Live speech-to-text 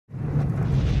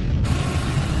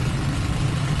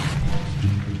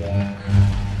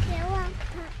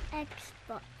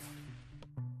Xbox.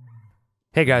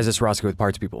 Hey guys, it's Roscoe with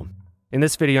Parts People. In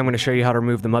this video, I'm going to show you how to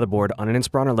remove the motherboard on an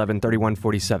Inspiron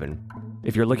 113147.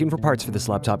 If you're looking for parts for this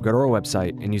laptop, go to our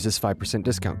website and use this 5%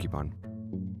 discount coupon.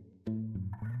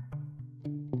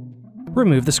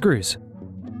 Remove the screws.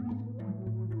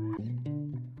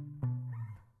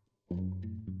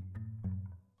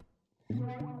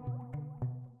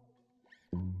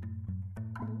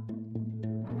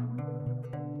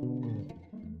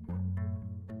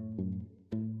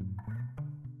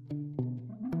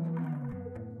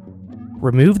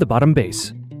 Remove the bottom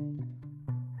base.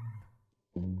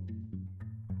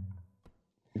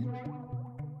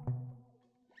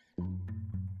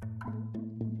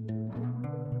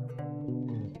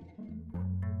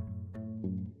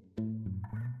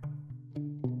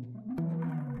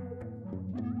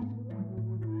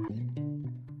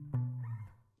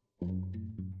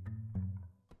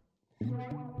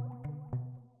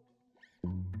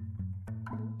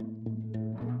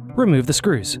 Remove the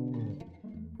screws.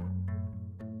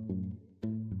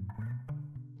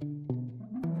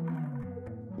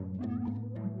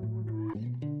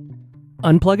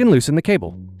 Unplug and loosen the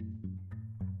cable.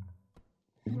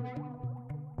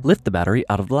 Lift the battery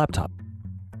out of the laptop.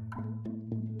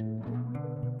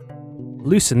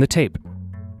 Loosen the tape.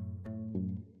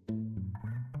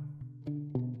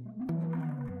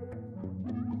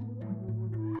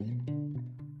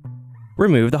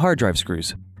 Remove the hard drive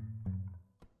screws.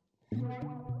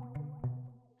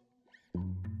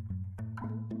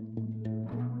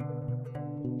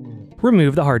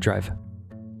 Remove the hard drive.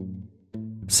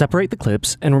 Separate the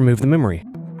clips and remove the memory.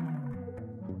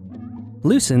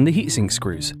 Loosen the heatsink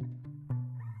screws.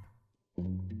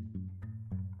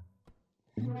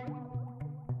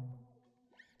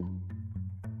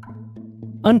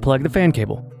 Unplug the fan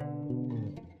cable.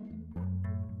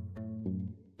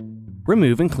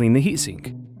 Remove and clean the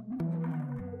heatsink.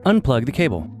 Unplug the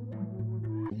cable.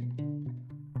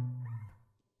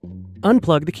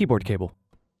 Unplug the keyboard cable.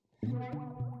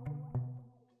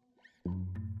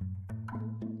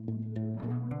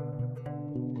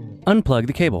 Unplug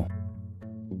the cable.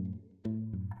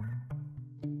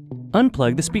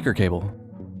 Unplug the speaker cable.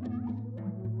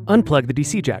 Unplug the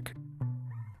DC jack.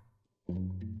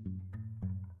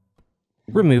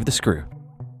 Remove the screw.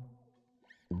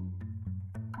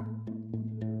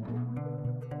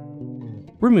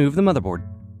 Remove the motherboard.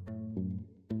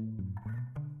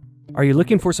 Are you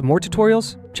looking for some more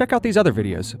tutorials? Check out these other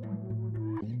videos.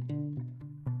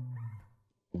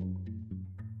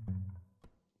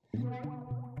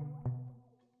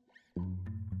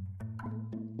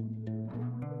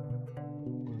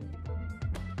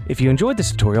 If you enjoyed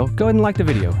this tutorial, go ahead and like the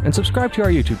video and subscribe to our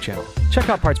YouTube channel. Check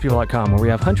out PartsPeople.com where we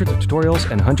have hundreds of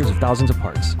tutorials and hundreds of thousands of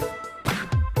parts.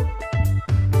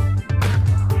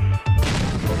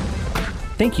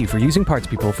 Thank you for using Parts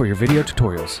People for your video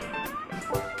tutorials.